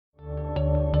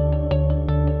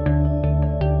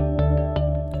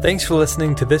Thanks for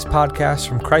listening to this podcast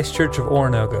from Christ Church of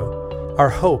Oronogo. Our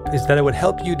hope is that it would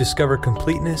help you discover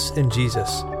completeness in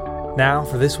Jesus. Now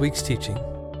for this week's teaching.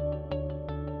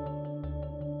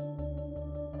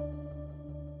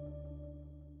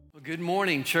 Well, good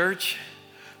morning, church.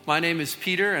 My name is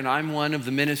Peter, and I'm one of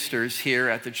the ministers here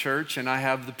at the church, and I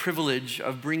have the privilege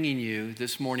of bringing you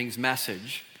this morning's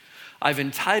message. I've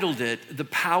entitled it, The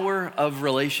Power of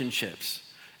Relationships,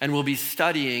 and we'll be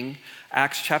studying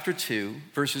Acts chapter 2,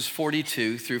 verses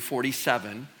 42 through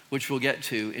 47, which we'll get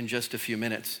to in just a few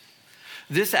minutes.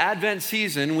 This Advent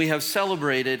season, we have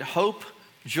celebrated hope,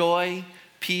 joy,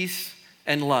 peace,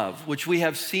 and love, which we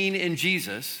have seen in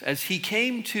Jesus as he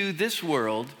came to this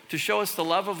world to show us the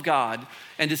love of God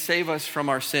and to save us from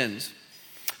our sins.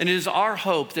 And it is our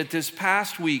hope that this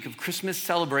past week of Christmas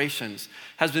celebrations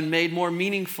has been made more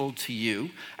meaningful to you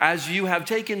as you have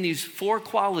taken these four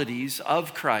qualities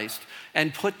of Christ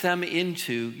and put them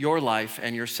into your life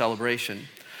and your celebration.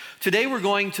 Today we're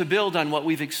going to build on what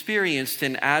we've experienced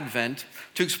in Advent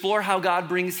to explore how God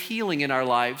brings healing in our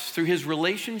lives through his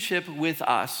relationship with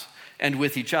us and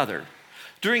with each other.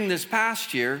 During this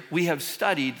past year, we have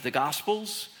studied the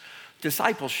Gospels,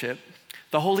 discipleship,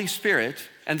 the Holy Spirit,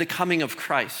 and the coming of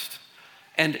Christ.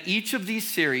 And each of these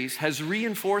series has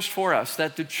reinforced for us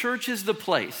that the church is the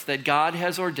place that God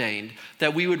has ordained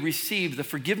that we would receive the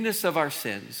forgiveness of our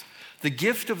sins, the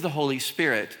gift of the Holy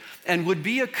Spirit, and would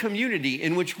be a community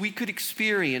in which we could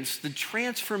experience the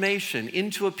transformation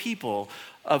into a people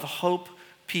of hope,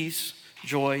 peace,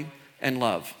 joy, and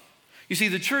love. You see,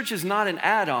 the church is not an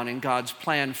add-on in God's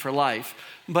plan for life,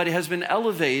 but it has been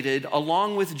elevated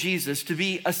along with Jesus to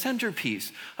be a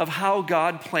centerpiece of how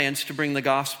God plans to bring the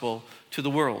gospel to the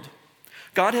world.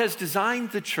 God has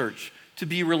designed the church to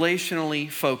be relationally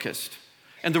focused,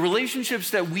 and the relationships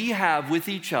that we have with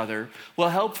each other will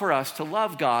help for us to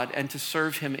love God and to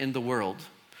serve him in the world.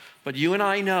 But you and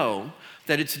I know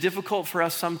that it's difficult for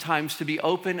us sometimes to be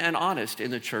open and honest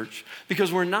in the church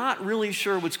because we're not really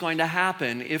sure what's going to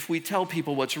happen if we tell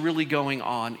people what's really going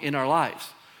on in our lives,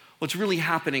 what's really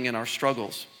happening in our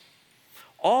struggles.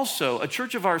 Also, a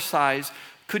church of our size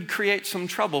could create some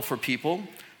trouble for people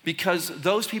because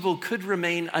those people could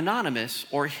remain anonymous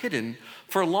or hidden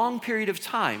for a long period of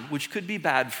time, which could be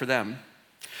bad for them.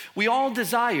 We all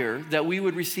desire that we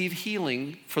would receive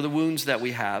healing for the wounds that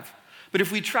we have. But if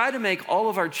we try to make all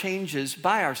of our changes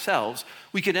by ourselves,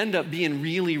 we could end up being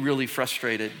really, really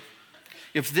frustrated.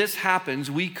 If this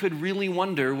happens, we could really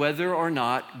wonder whether or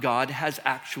not God has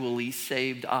actually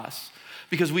saved us,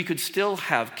 because we could still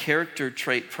have character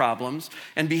trait problems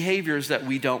and behaviors that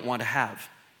we don't want to have.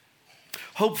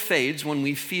 Hope fades when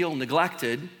we feel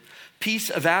neglected.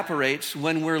 Peace evaporates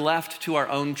when we're left to our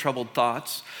own troubled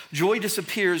thoughts. Joy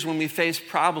disappears when we face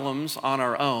problems on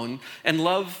our own. And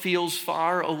love feels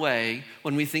far away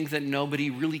when we think that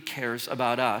nobody really cares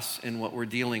about us and what we're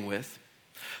dealing with.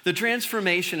 The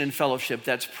transformation and fellowship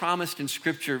that's promised in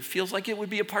Scripture feels like it would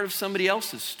be a part of somebody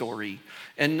else's story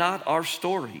and not our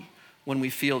story when we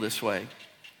feel this way.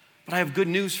 But I have good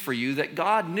news for you that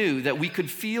God knew that we could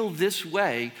feel this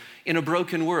way in a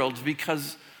broken world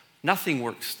because nothing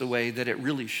works the way that it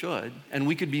really should, and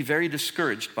we could be very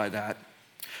discouraged by that.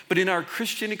 But in our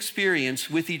Christian experience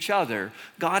with each other,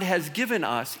 God has given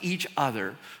us each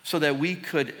other so that we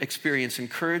could experience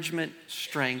encouragement,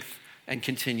 strength, and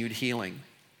continued healing.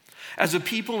 As a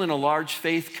people in a large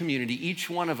faith community, each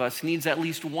one of us needs at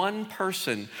least one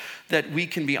person that we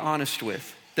can be honest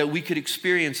with, that we could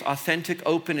experience authentic,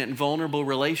 open, and vulnerable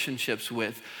relationships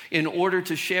with in order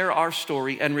to share our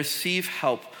story and receive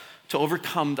help to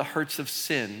overcome the hurts of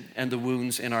sin and the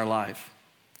wounds in our life.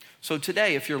 So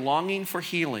today, if you're longing for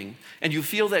healing and you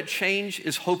feel that change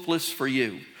is hopeless for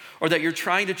you, or that you're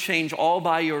trying to change all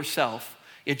by yourself,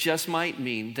 it just might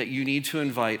mean that you need to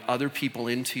invite other people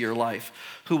into your life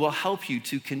who will help you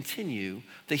to continue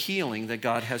the healing that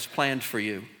God has planned for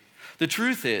you. The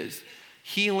truth is,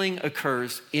 healing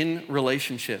occurs in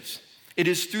relationships. It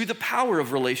is through the power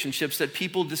of relationships that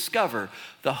people discover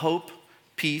the hope,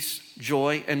 peace,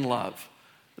 joy, and love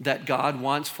that God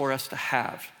wants for us to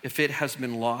have if it has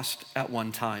been lost at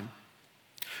one time.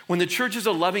 When the church is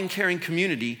a loving, caring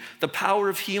community, the power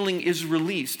of healing is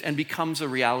released and becomes a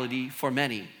reality for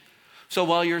many. So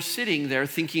while you're sitting there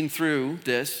thinking through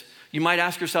this, you might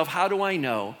ask yourself, how do I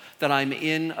know that I'm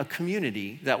in a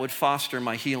community that would foster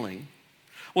my healing?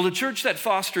 Well, a church that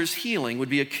fosters healing would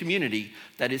be a community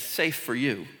that is safe for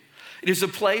you. It is a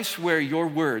place where your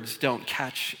words don't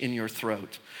catch in your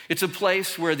throat. It's a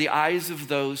place where the eyes of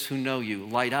those who know you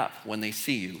light up when they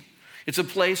see you. It's a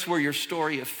place where your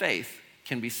story of faith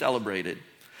can be celebrated.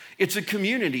 It's a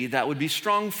community that would be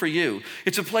strong for you.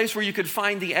 It's a place where you could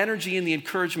find the energy and the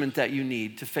encouragement that you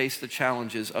need to face the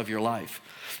challenges of your life.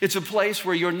 It's a place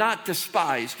where you're not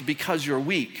despised because you're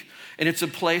weak, and it's a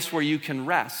place where you can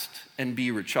rest and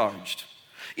be recharged.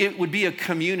 It would be a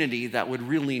community that would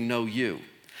really know you.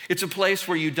 It's a place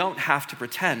where you don't have to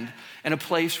pretend, and a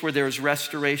place where there's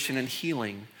restoration and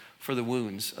healing for the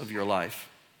wounds of your life.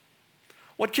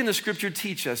 What can the scripture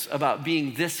teach us about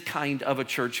being this kind of a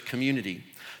church community?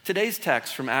 Today's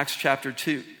text from Acts chapter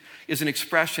 2 is an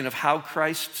expression of how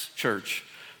Christ's church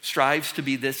strives to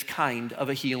be this kind of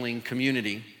a healing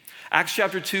community. Acts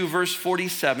chapter 2, verse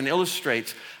 47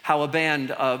 illustrates how a band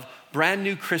of brand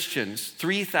new Christians,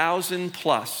 3,000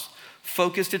 plus,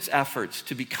 focused its efforts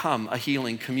to become a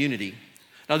healing community.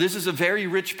 Now, this is a very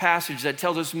rich passage that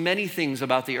tells us many things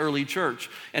about the early church,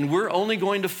 and we're only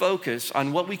going to focus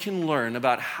on what we can learn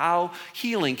about how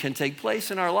healing can take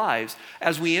place in our lives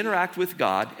as we interact with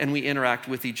God and we interact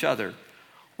with each other.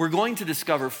 We're going to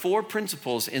discover 4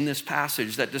 principles in this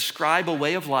passage that describe a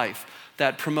way of life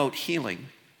that promote healing.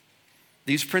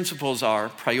 These principles are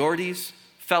priorities,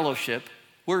 fellowship,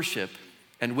 worship,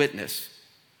 and witness.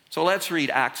 So let's read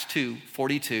Acts 2,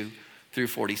 42 through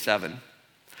 47.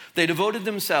 They devoted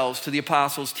themselves to the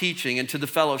apostles' teaching and to the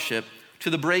fellowship, to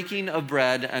the breaking of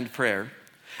bread and prayer.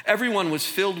 Everyone was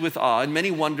filled with awe, and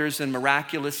many wonders and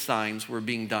miraculous signs were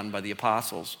being done by the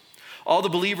apostles. All the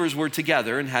believers were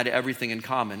together and had everything in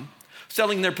common.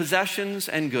 Selling their possessions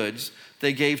and goods,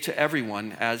 they gave to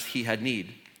everyone as he had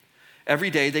need. Every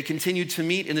day they continued to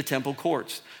meet in the temple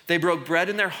courts. They broke bread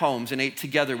in their homes and ate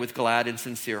together with glad and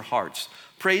sincere hearts,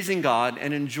 praising God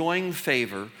and enjoying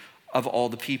favor of all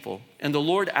the people. And the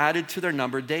Lord added to their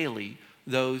number daily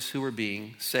those who were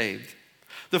being saved.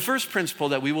 The first principle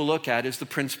that we will look at is the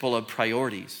principle of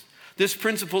priorities. This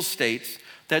principle states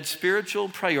that spiritual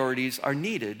priorities are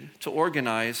needed to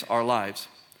organize our lives.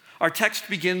 Our text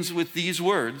begins with these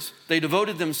words: they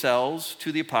devoted themselves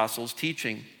to the apostles'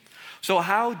 teaching. So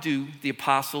how do the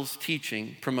apostles'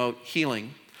 teaching promote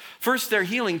healing? First, their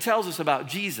healing tells us about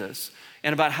Jesus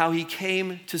and about how he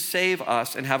came to save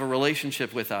us and have a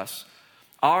relationship with us.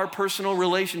 Our personal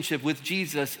relationship with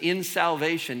Jesus in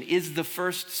salvation is the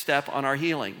first step on our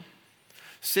healing.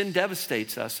 Sin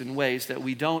devastates us in ways that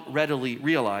we don't readily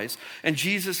realize, and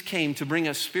Jesus came to bring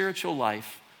us spiritual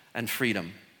life and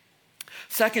freedom.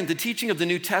 Second, the teaching of the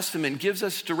New Testament gives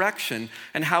us direction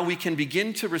and how we can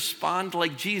begin to respond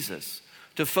like Jesus,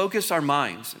 to focus our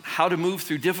minds, how to move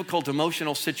through difficult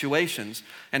emotional situations,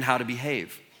 and how to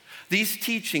behave. These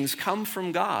teachings come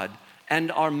from God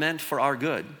and are meant for our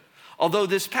good. Although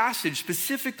this passage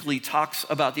specifically talks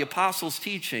about the apostles'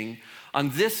 teaching, on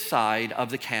this side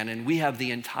of the canon, we have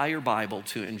the entire Bible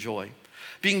to enjoy.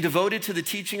 Being devoted to the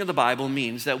teaching of the Bible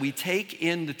means that we take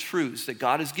in the truths that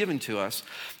God has given to us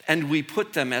and we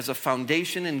put them as a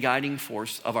foundation and guiding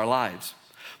force of our lives.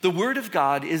 The Word of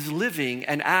God is living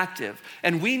and active,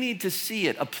 and we need to see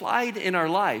it applied in our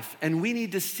life, and we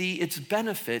need to see its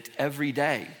benefit every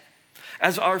day.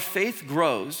 As our faith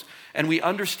grows and we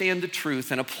understand the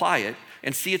truth and apply it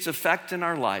and see its effect in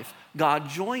our life, God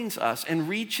joins us and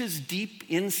reaches deep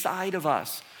inside of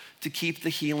us to keep the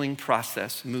healing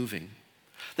process moving.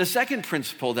 The second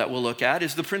principle that we'll look at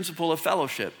is the principle of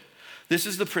fellowship. This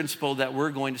is the principle that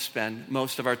we're going to spend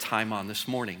most of our time on this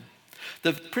morning.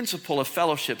 The principle of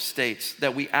fellowship states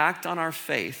that we act on our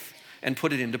faith and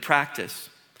put it into practice.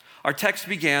 Our text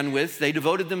began with, they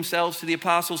devoted themselves to the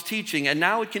apostles' teaching, and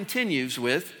now it continues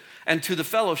with, and to the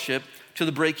fellowship, to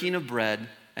the breaking of bread,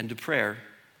 and to prayer.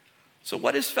 So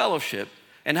what is fellowship,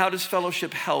 and how does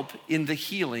fellowship help in the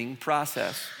healing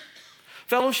process?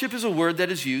 Fellowship is a word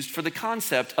that is used for the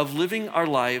concept of living our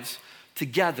lives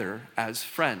together as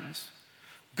friends.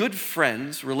 Good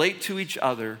friends relate to each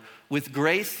other with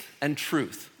grace and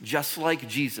truth, just like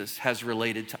Jesus has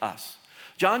related to us.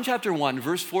 John chapter 1,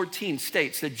 verse 14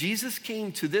 states that Jesus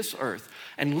came to this earth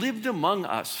and lived among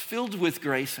us, filled with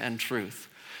grace and truth.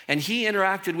 And he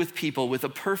interacted with people with a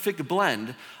perfect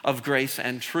blend of grace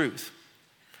and truth.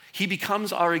 He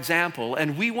becomes our example,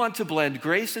 and we want to blend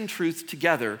grace and truth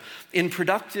together in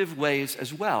productive ways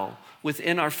as well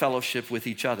within our fellowship with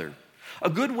each other. A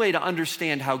good way to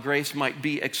understand how grace might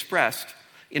be expressed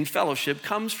in fellowship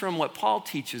comes from what Paul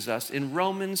teaches us in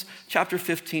Romans chapter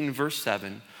 15, verse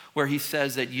 7, where he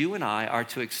says that you and I are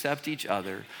to accept each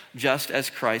other just as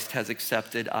Christ has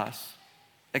accepted us.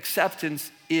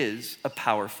 Acceptance is a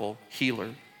powerful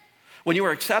healer. When you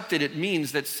are accepted, it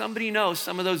means that somebody knows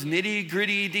some of those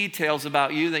nitty-gritty details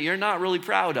about you that you're not really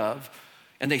proud of,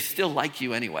 and they still like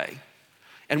you anyway.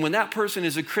 And when that person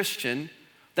is a Christian,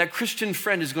 that Christian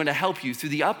friend is going to help you through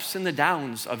the ups and the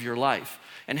downs of your life.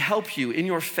 and help you in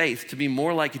your faith to be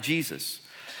more like Jesus.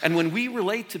 And when we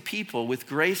relate to people with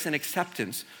grace and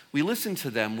acceptance, we listen to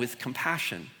them with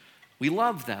compassion. We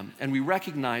love them, and we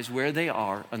recognize where they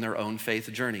are on their own faith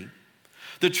journey.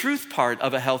 The truth part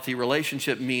of a healthy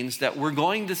relationship means that we're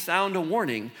going to sound a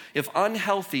warning if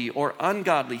unhealthy or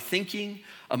ungodly thinking,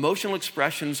 emotional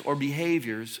expressions, or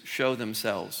behaviors show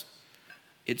themselves.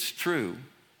 It's true,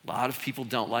 a lot of people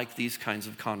don't like these kinds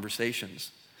of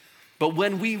conversations. But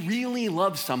when we really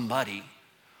love somebody,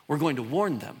 we're going to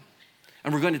warn them,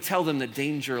 and we're going to tell them that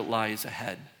danger lies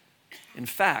ahead. In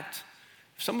fact,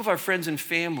 some of our friends and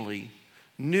family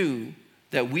knew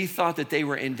that we thought that they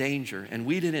were in danger and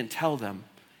we didn't tell them,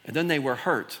 and then they were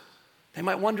hurt. They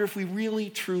might wonder if we really,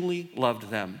 truly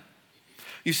loved them.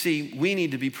 You see, we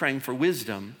need to be praying for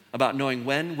wisdom about knowing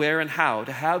when, where, and how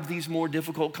to have these more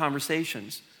difficult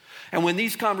conversations. And when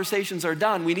these conversations are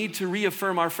done, we need to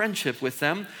reaffirm our friendship with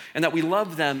them and that we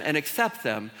love them and accept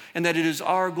them, and that it is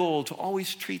our goal to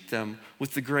always treat them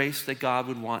with the grace that God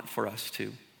would want for us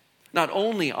to. Not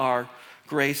only are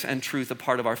grace and truth a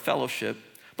part of our fellowship,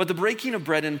 but the breaking of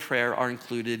bread and prayer are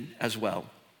included as well.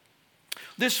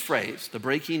 This phrase, the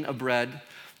breaking of bread,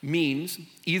 means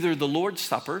either the Lord's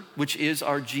Supper, which is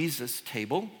our Jesus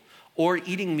table, or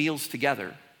eating meals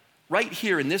together. Right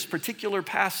here in this particular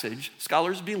passage,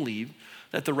 scholars believe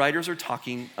that the writers are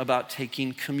talking about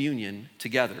taking communion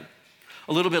together.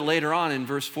 A little bit later on in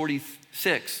verse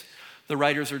 46, the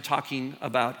writers are talking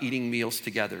about eating meals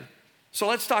together. So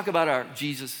let's talk about our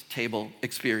Jesus table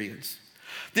experience.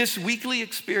 This weekly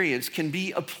experience can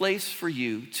be a place for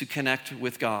you to connect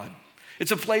with God.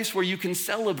 It's a place where you can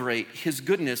celebrate his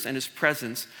goodness and his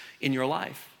presence in your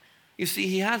life. You see,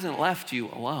 he hasn't left you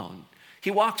alone.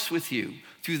 He walks with you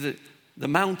through the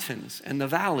mountains and the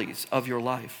valleys of your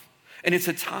life. And it's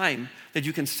a time that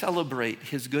you can celebrate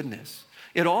his goodness.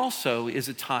 It also is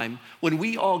a time when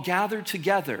we all gather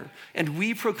together and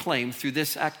we proclaim through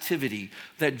this activity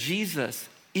that Jesus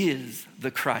is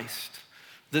the Christ,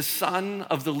 the Son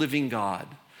of the living God,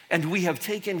 and we have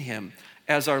taken him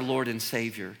as our Lord and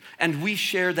Savior, and we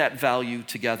share that value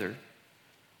together.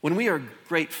 When we are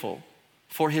grateful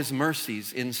for his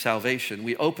mercies in salvation,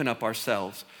 we open up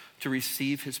ourselves to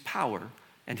receive his power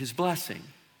and his blessing.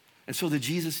 And so the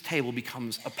Jesus table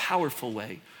becomes a powerful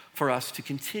way for us to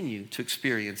continue to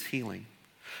experience healing.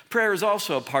 Prayer is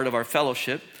also a part of our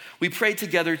fellowship. We pray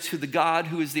together to the God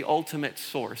who is the ultimate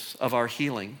source of our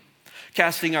healing,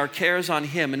 casting our cares on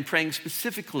him and praying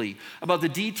specifically about the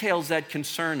details that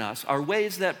concern us, are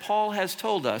ways that Paul has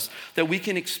told us that we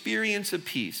can experience a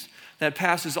peace that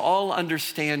passes all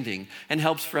understanding and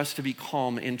helps for us to be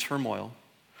calm in turmoil.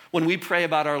 When we pray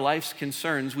about our life's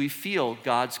concerns, we feel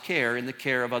God's care in the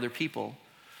care of other people.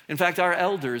 In fact, our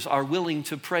elders are willing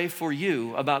to pray for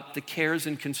you about the cares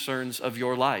and concerns of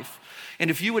your life. And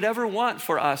if you would ever want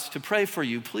for us to pray for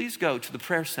you, please go to the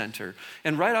prayer center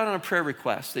and write out on a prayer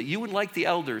request that you would like the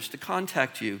elders to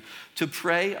contact you to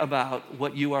pray about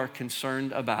what you are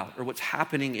concerned about or what's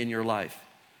happening in your life.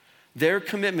 Their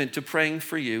commitment to praying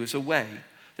for you is a way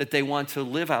that they want to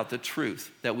live out the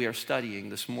truth that we are studying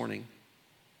this morning.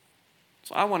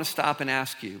 So I want to stop and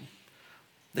ask you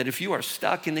that if you are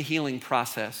stuck in the healing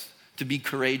process, to be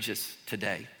courageous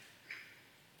today.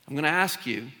 I'm going to ask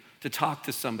you to talk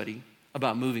to somebody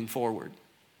about moving forward,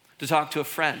 to talk to a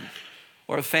friend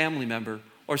or a family member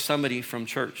or somebody from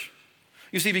church.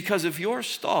 You see, because if you're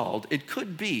stalled, it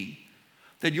could be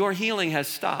that your healing has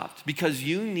stopped because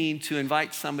you need to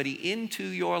invite somebody into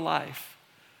your life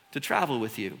to travel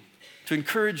with you, to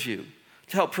encourage you,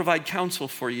 to help provide counsel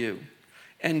for you,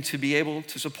 and to be able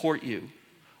to support you,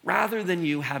 rather than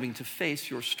you having to face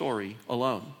your story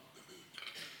alone.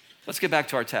 Let's get back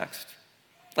to our text.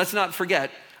 Let's not forget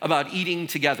about eating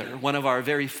together, one of our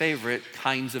very favorite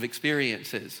kinds of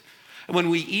experiences. And when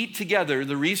we eat together,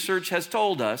 the research has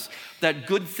told us that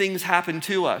good things happen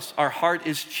to us. Our heart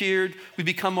is cheered, we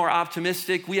become more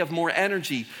optimistic, we have more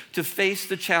energy to face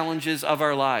the challenges of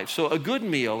our lives. So a good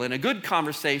meal and a good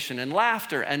conversation and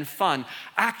laughter and fun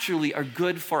actually are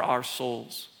good for our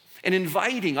souls. And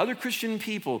inviting other Christian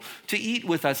people to eat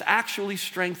with us actually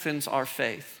strengthens our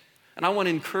faith. And I want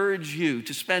to encourage you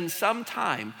to spend some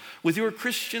time with your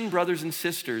Christian brothers and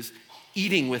sisters,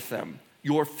 eating with them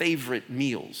your favorite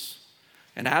meals.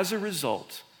 And as a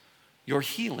result, your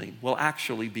healing will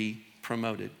actually be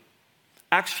promoted.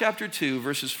 Acts chapter 2,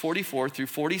 verses 44 through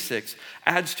 46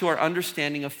 adds to our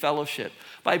understanding of fellowship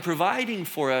by providing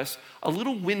for us a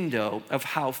little window of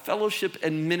how fellowship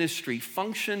and ministry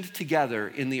functioned together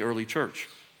in the early church.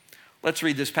 Let's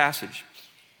read this passage.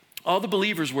 All the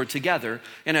believers were together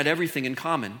and had everything in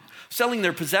common. Selling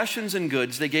their possessions and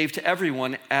goods, they gave to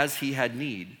everyone as he had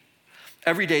need.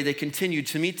 Every day they continued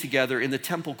to meet together in the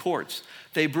temple courts.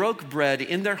 They broke bread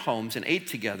in their homes and ate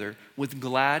together with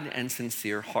glad and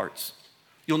sincere hearts.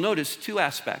 You'll notice two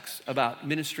aspects about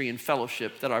ministry and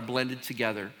fellowship that are blended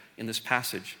together in this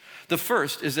passage. The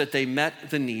first is that they met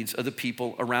the needs of the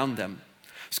people around them.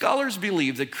 Scholars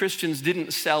believe that Christians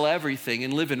didn't sell everything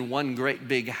and live in one great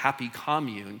big happy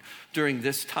commune during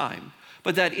this time,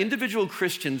 but that individual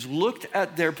Christians looked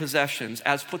at their possessions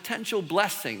as potential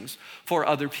blessings for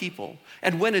other people.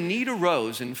 And when a need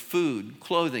arose in food,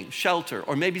 clothing, shelter,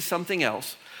 or maybe something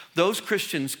else, those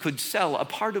Christians could sell a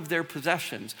part of their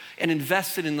possessions and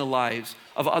invest it in the lives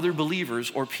of other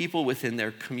believers or people within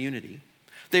their community.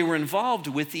 They were involved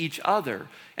with each other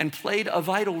and played a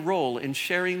vital role in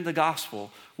sharing the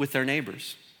gospel with their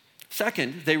neighbors.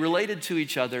 Second, they related to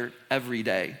each other every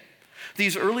day.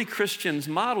 These early Christians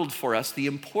modeled for us the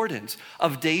importance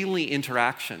of daily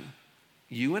interaction.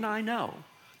 You and I know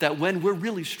that when we're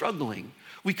really struggling,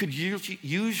 we could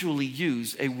usually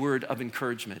use a word of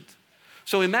encouragement.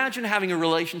 So imagine having a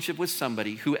relationship with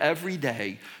somebody who every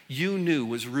day you knew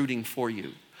was rooting for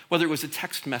you. Whether it was a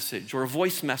text message or a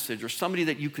voice message or somebody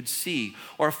that you could see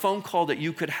or a phone call that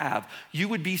you could have, you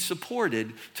would be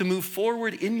supported to move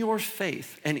forward in your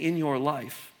faith and in your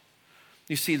life.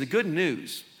 You see, the good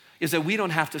news is that we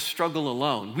don't have to struggle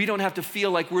alone. We don't have to feel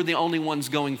like we're the only ones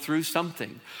going through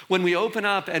something. When we open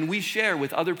up and we share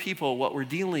with other people what we're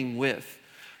dealing with,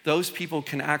 those people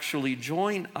can actually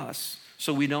join us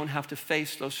so we don't have to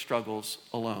face those struggles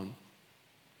alone.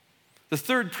 The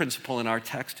third principle in our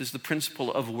text is the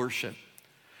principle of worship.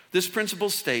 This principle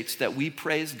states that we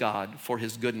praise God for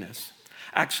his goodness.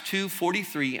 Acts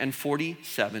 2:43 and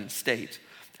 47 state,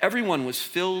 everyone was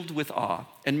filled with awe,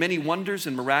 and many wonders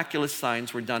and miraculous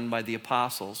signs were done by the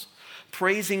apostles,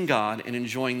 praising God and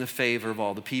enjoying the favor of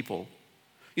all the people.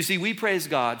 You see, we praise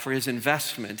God for his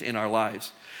investment in our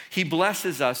lives. He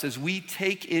blesses us as we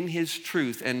take in his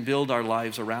truth and build our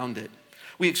lives around it.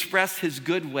 We express his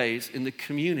good ways in the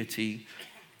community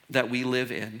that we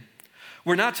live in.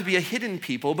 We're not to be a hidden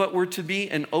people, but we're to be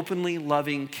an openly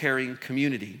loving, caring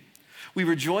community. We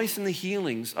rejoice in the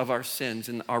healings of our sins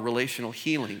and our relational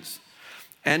healings.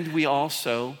 And we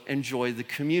also enjoy the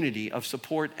community of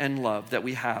support and love that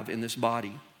we have in this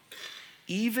body.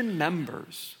 Even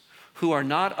members who are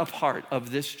not a part of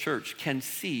this church can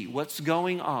see what's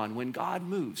going on when God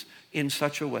moves in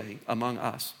such a way among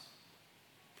us.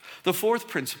 The fourth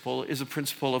principle is a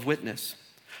principle of witness.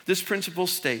 This principle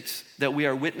states that we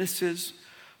are witnesses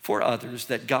for others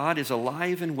that God is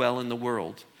alive and well in the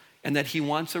world and that he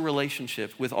wants a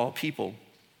relationship with all people.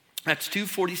 Acts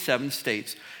 2:47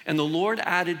 states, and the Lord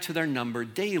added to their number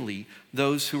daily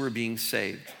those who were being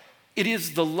saved. It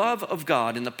is the love of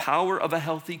God and the power of a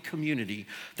healthy community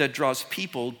that draws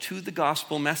people to the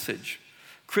gospel message.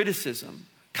 Criticism,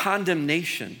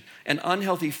 condemnation, and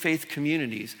unhealthy faith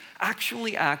communities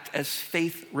actually act as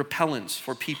faith repellents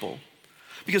for people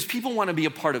because people want to be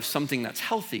a part of something that's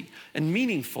healthy and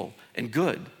meaningful and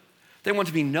good. They want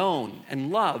to be known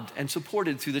and loved and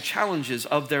supported through the challenges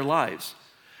of their lives.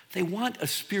 They want a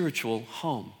spiritual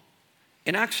home.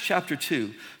 In Acts chapter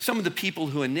 2, some of the people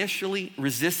who initially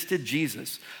resisted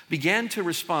Jesus began to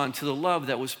respond to the love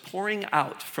that was pouring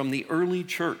out from the early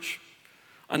church.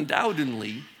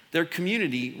 Undoubtedly, their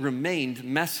community remained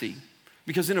messy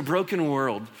because in a broken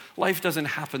world, life doesn't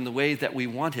happen the way that we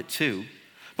want it to.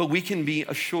 But we can be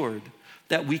assured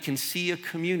that we can see a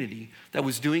community that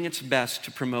was doing its best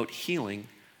to promote healing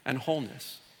and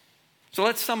wholeness. So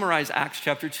let's summarize Acts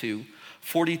chapter 2,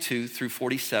 42 through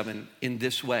 47 in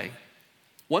this way.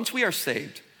 Once we are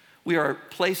saved, we are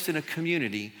placed in a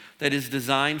community that is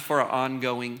designed for our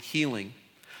ongoing healing.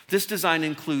 This design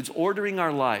includes ordering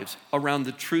our lives around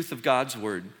the truth of God's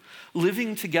word,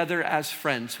 living together as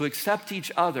friends who accept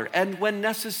each other, and when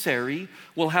necessary,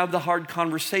 will have the hard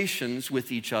conversations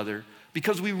with each other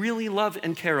because we really love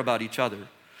and care about each other.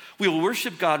 We will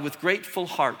worship God with grateful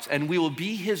hearts, and we will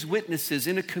be his witnesses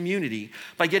in a community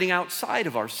by getting outside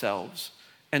of ourselves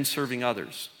and serving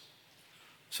others.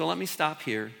 So let me stop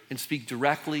here and speak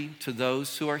directly to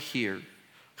those who are here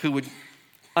who would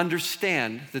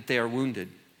understand that they are wounded.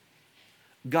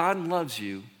 God loves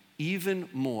you even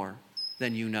more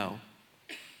than you know.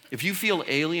 If you feel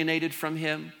alienated from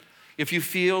him, if you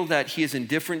feel that he is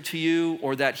indifferent to you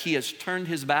or that he has turned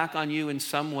his back on you in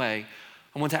some way,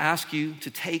 I want to ask you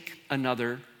to take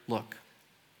another look.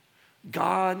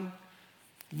 God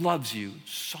loves you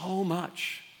so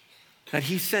much that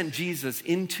he sent Jesus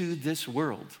into this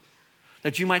world,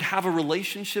 that you might have a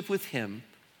relationship with him,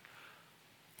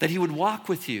 that he would walk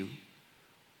with you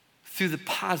through the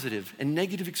positive and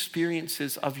negative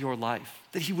experiences of your life,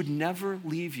 that he would never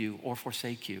leave you or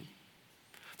forsake you.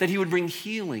 that he would bring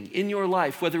healing in your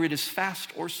life, whether it is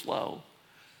fast or slow.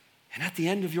 And at the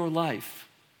end of your life,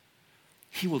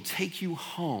 he will take you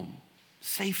home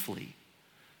safely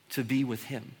to be with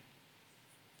him.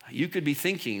 You could be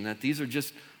thinking that these are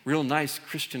just real nice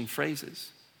Christian phrases.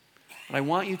 But I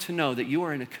want you to know that you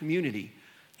are in a community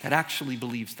that actually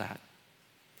believes that.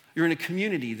 You're in a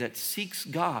community that seeks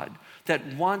God,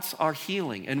 that wants our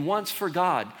healing and wants for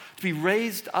God to be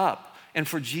raised up and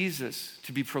for Jesus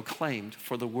to be proclaimed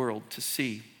for the world to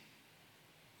see.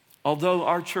 Although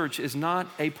our church is not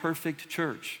a perfect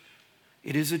church,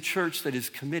 it is a church that is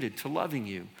committed to loving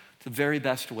you the very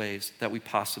best ways that we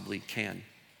possibly can.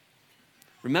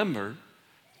 Remember,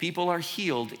 people are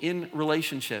healed in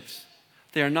relationships.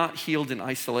 They are not healed in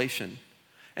isolation.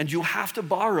 And you have to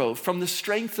borrow from the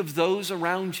strength of those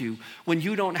around you when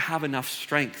you don't have enough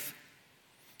strength.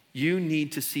 You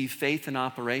need to see faith in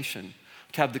operation,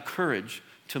 to have the courage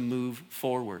to move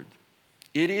forward.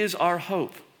 It is our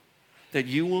hope that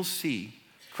you will see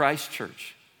Christ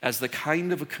Church as the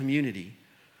kind of a community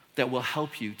that will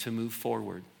help you to move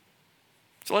forward.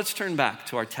 So let's turn back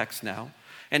to our text now.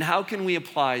 And how can we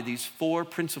apply these 4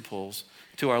 principles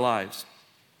to our lives?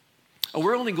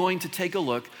 We're only going to take a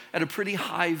look at a pretty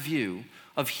high view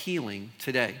of healing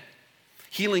today.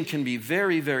 Healing can be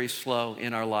very, very slow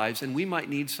in our lives, and we might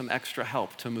need some extra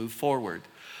help to move forward.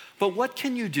 But what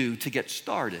can you do to get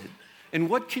started? And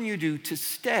what can you do to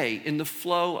stay in the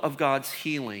flow of God's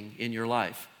healing in your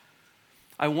life?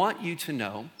 I want you to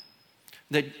know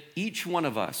that each one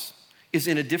of us is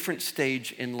in a different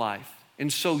stage in life.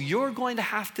 And so you're going to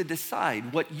have to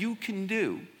decide what you can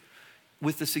do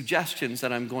with the suggestions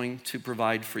that I'm going to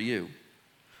provide for you.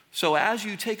 So as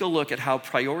you take a look at how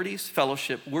priorities,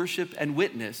 fellowship, worship, and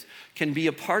witness can be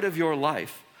a part of your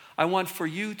life, I want for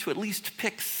you to at least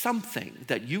pick something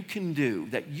that you can do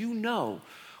that you know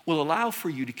will allow for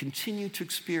you to continue to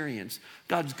experience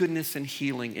God's goodness and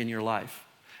healing in your life.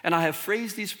 And I have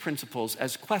phrased these principles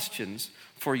as questions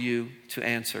for you to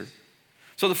answer.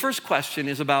 So the first question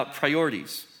is about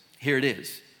priorities. Here it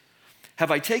is.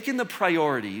 Have I taken the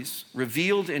priorities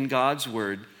revealed in God's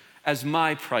word as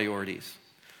my priorities?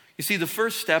 You see, the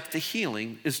first step to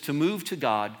healing is to move to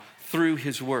God through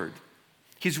his word.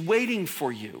 He's waiting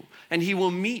for you, and he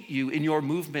will meet you in your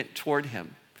movement toward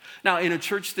him. Now, in a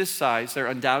church this size, there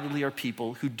undoubtedly are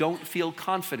people who don't feel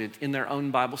confident in their own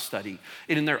Bible study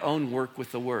and in their own work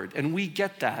with the word. And we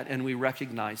get that, and we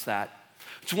recognize that.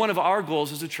 It's one of our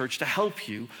goals as a church to help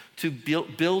you to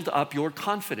build up your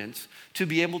confidence to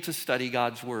be able to study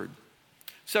God's word.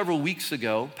 Several weeks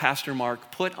ago, Pastor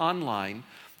Mark put online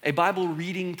a Bible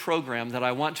reading program that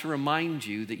I want to remind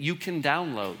you that you can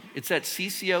download. It's at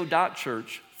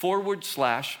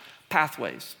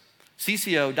cco.church/pathways.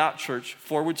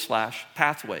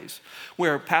 cco.church/pathways,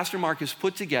 where Pastor Mark has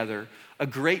put together a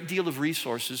great deal of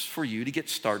resources for you to get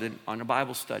started on a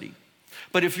Bible study.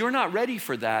 But if you're not ready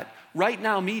for that, Right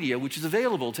Now Media, which is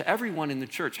available to everyone in the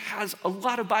church, has a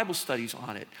lot of Bible studies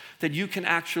on it that you can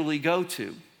actually go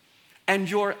to. And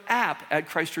your app at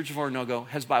Christ Church of Oronogo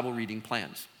has Bible reading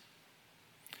plans.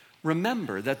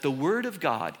 Remember that the Word of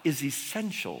God is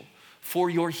essential for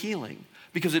your healing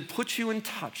because it puts you in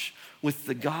touch with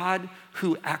the God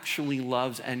who actually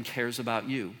loves and cares about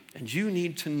you. And you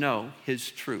need to know his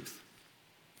truth.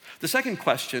 The second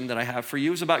question that I have for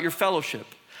you is about your fellowship.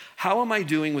 How am I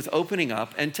doing with opening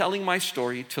up and telling my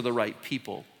story to the right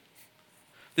people?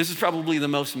 This is probably the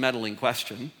most meddling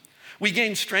question. We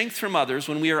gain strength from others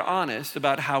when we are honest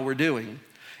about how we're doing,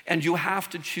 and you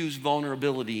have to choose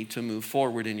vulnerability to move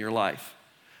forward in your life.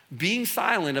 Being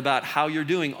silent about how you're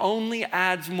doing only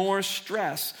adds more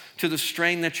stress to the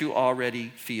strain that you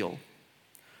already feel.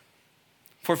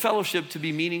 For fellowship to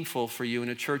be meaningful for you in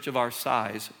a church of our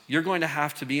size, you're going to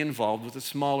have to be involved with a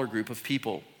smaller group of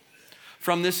people.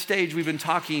 From this stage, we've been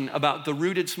talking about the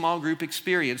Rooted Small Group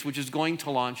Experience, which is going to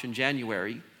launch in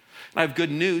January. I have good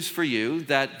news for you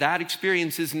that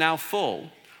experience is now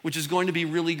full, which is going to be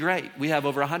really great. We have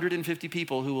over 150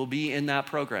 people who will be in that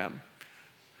program.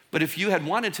 But if you had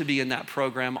wanted to be in that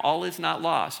program, all is not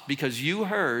lost because you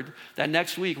heard that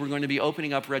next week we're going to be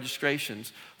opening up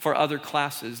registrations for other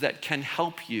classes that can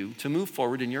help you to move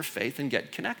forward in your faith and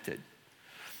get connected.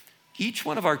 Each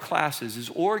one of our classes is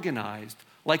organized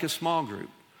like a small group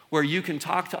where you can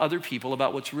talk to other people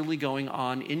about what's really going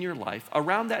on in your life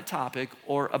around that topic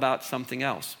or about something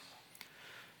else.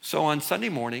 So on Sunday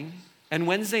morning and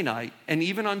Wednesday night and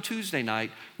even on Tuesday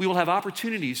night, we will have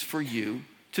opportunities for you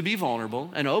to be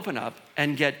vulnerable and open up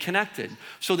and get connected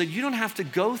so that you don't have to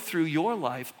go through your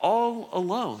life all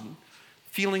alone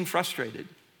feeling frustrated.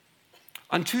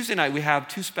 On Tuesday night, we have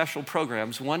two special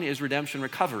programs. One is Redemption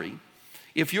Recovery.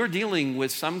 If you're dealing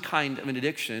with some kind of an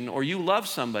addiction, or you love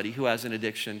somebody who has an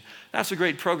addiction, that's a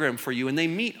great program for you. And they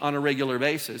meet on a regular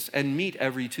basis and meet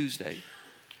every Tuesday.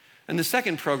 And the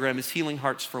second program is Healing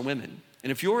Hearts for Women.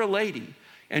 And if you're a lady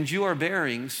and you are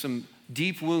bearing some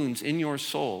deep wounds in your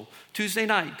soul, Tuesday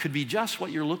night could be just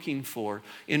what you're looking for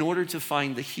in order to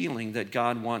find the healing that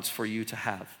God wants for you to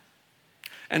have.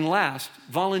 And last,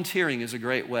 volunteering is a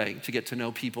great way to get to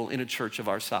know people in a church of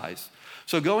our size.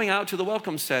 So going out to the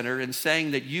Welcome Center and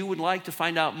saying that you would like to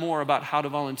find out more about how to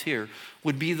volunteer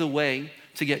would be the way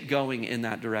to get going in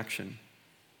that direction.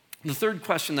 The third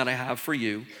question that I have for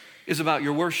you is about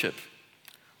your worship.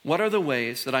 What are the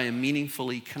ways that I am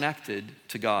meaningfully connected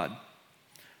to God?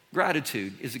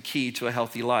 Gratitude is a key to a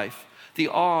healthy life. The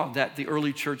awe that the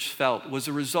early church felt was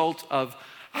a result of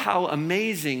how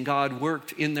amazing God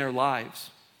worked in their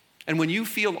lives. And when you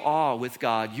feel awe with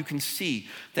God, you can see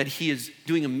that He is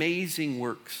doing amazing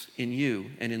works in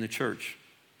you and in the church.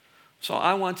 So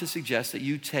I want to suggest that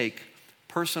you take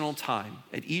personal time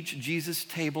at each Jesus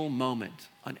table moment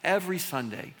on every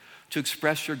Sunday to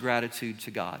express your gratitude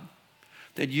to God.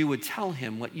 That you would tell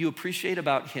Him what you appreciate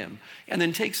about Him, and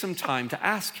then take some time to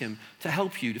ask Him to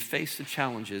help you to face the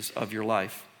challenges of your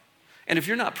life. And if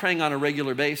you're not praying on a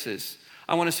regular basis,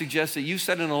 I want to suggest that you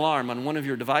set an alarm on one of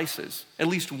your devices, at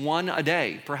least one a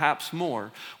day, perhaps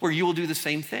more, where you will do the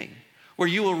same thing, where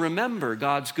you will remember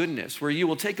God's goodness, where you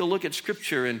will take a look at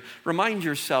Scripture and remind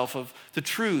yourself of the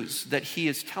truths that He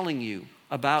is telling you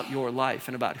about your life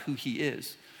and about who He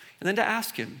is. And then to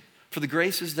ask Him for the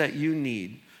graces that you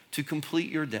need to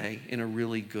complete your day in a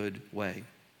really good way.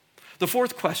 The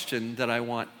fourth question that I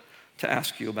want to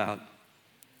ask you about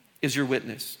is your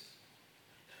witness.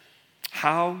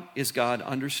 How is God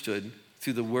understood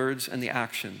through the words and the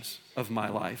actions of my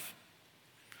life?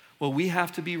 Well, we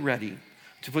have to be ready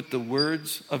to put the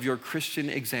words of your Christian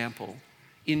example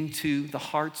into the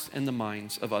hearts and the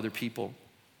minds of other people.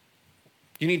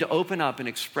 You need to open up and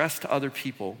express to other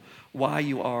people why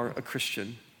you are a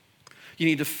Christian. You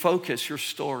need to focus your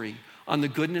story on the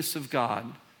goodness of God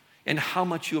and how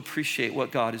much you appreciate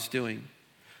what God is doing.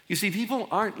 You see, people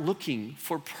aren't looking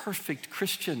for perfect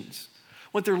Christians.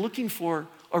 What they're looking for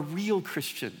are real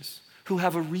Christians who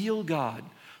have a real God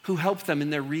who help them in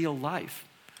their real life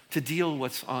to deal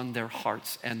what's on their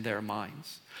hearts and their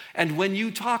minds. And when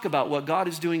you talk about what God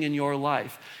is doing in your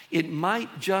life, it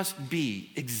might just be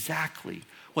exactly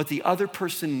what the other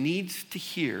person needs to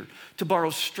hear to borrow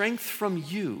strength from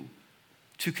you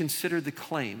to consider the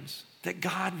claims that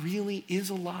God really is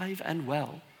alive and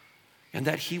well and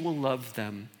that He will love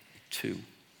them too.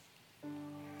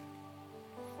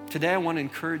 Today, I want to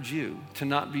encourage you to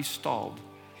not be stalled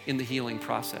in the healing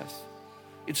process.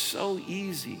 It's so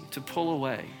easy to pull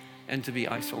away and to be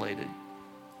isolated.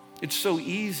 It's so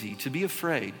easy to be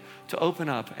afraid to open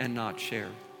up and not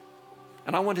share.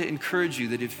 And I want to encourage you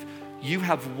that if you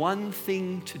have one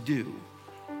thing to do,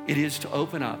 it is to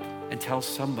open up and tell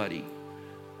somebody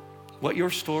what your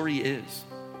story is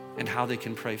and how they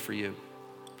can pray for you.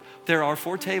 There are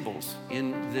 4 tables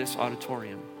in this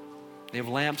auditorium. They have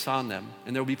lamps on them,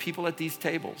 and there will be people at these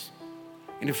tables.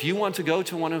 And if you want to go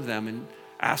to one of them and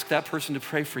ask that person to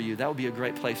pray for you, that would be a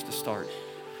great place to start.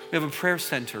 We have a prayer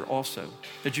center also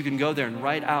that you can go there and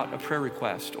write out a prayer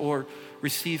request or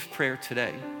receive prayer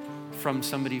today from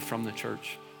somebody from the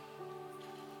church.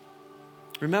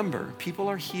 Remember, people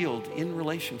are healed in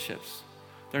relationships.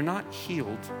 They're not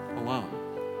healed alone.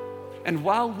 And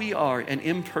while we are an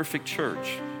imperfect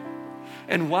church,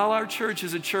 and while our church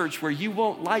is a church where you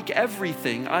won't like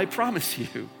everything, I promise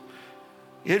you,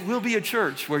 it will be a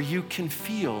church where you can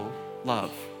feel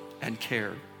love and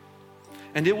care.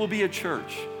 And it will be a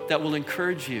church that will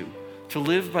encourage you to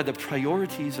live by the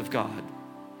priorities of God,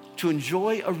 to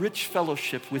enjoy a rich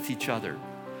fellowship with each other,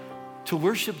 to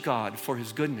worship God for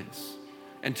His goodness,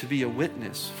 and to be a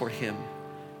witness for Him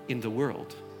in the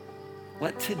world.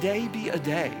 Let today be a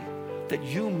day that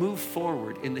you move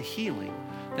forward in the healing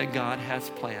that God has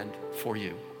planned for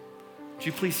you. Would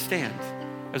you please stand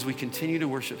as we continue to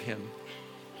worship Him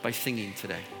by singing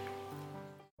today?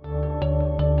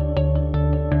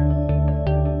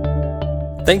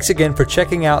 Thanks again for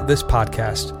checking out this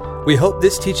podcast. We hope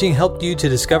this teaching helped you to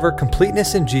discover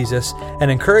completeness in Jesus and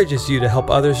encourages you to help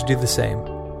others do the same.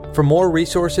 For more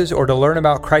resources or to learn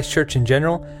about Christ Church in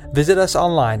general, visit us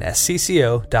online at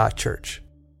cco.church.